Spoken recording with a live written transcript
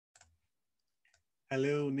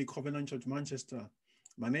Hello, New Covenant Church, Manchester.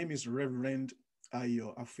 My name is Reverend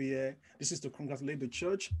Afuye. This is to congratulate the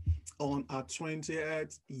church on our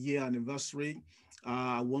 20th year anniversary.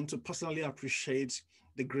 I want to personally appreciate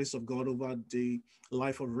the grace of God over the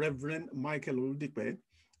life of Reverend Michael Oludipe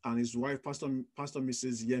and his wife, Pastor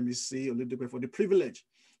Mrs. Yemisi Oludipe, for the privilege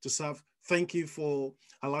to serve. Thank you for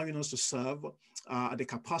allowing us to serve at the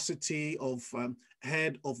capacity of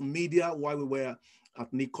head of media while we were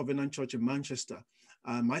at New Covenant Church in Manchester.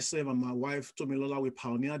 Myself and my wife, Tomilola, we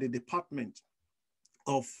pioneered the department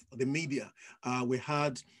of the media. We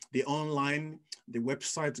had the online, the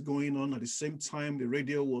website going on at the same time. The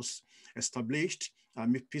radio was established.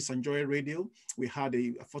 Peace and Joy Radio. We had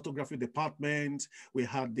a photography department. We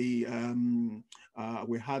had the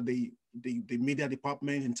media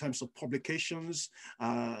department in terms of publications.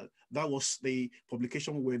 That was the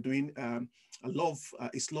publication we were doing.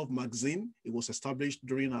 It's Love magazine. It was established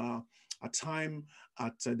during a time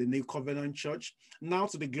at the New Covenant Church. Now,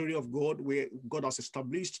 to the glory of God, God has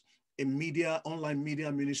established a online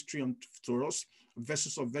media ministry to us,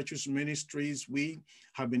 Vessels of Virtues Ministries. We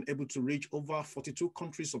have been able to reach over 42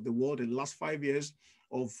 countries of the world in the last 5 years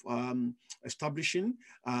of establishing.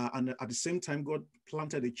 And at the same time, God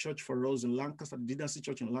planted a church for us in Lancaster, the Dynasty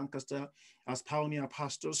Church in Lancaster, as pioneer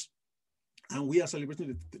pastors. And we are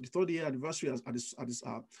celebrating the third year anniversary at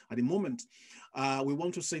the moment. We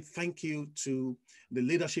want to say thank you to the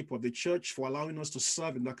leadership of the church for allowing us to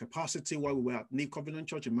serve in that capacity while we were at New Covenant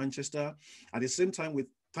Church in Manchester. At the same time, we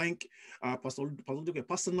thank Pastor Duke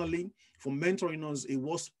personally for mentoring us. He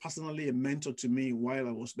was personally a mentor to me while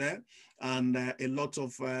I was there, and a lot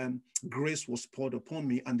of grace was poured upon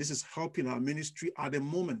me, and this is helping our ministry at the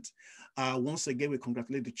moment. Once again, we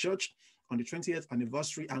congratulate the church on the 20th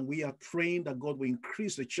anniversary, and we are praying that God will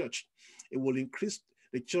increase the church. It will increase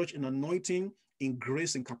the church in anointing, in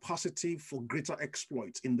grace and capacity for greater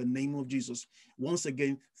exploits in the name of Jesus. Once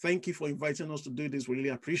again, thank you for inviting us to do this. We really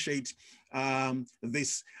appreciate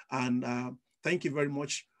this. And thank you very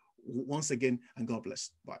much once again, and God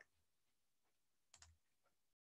bless. Bye.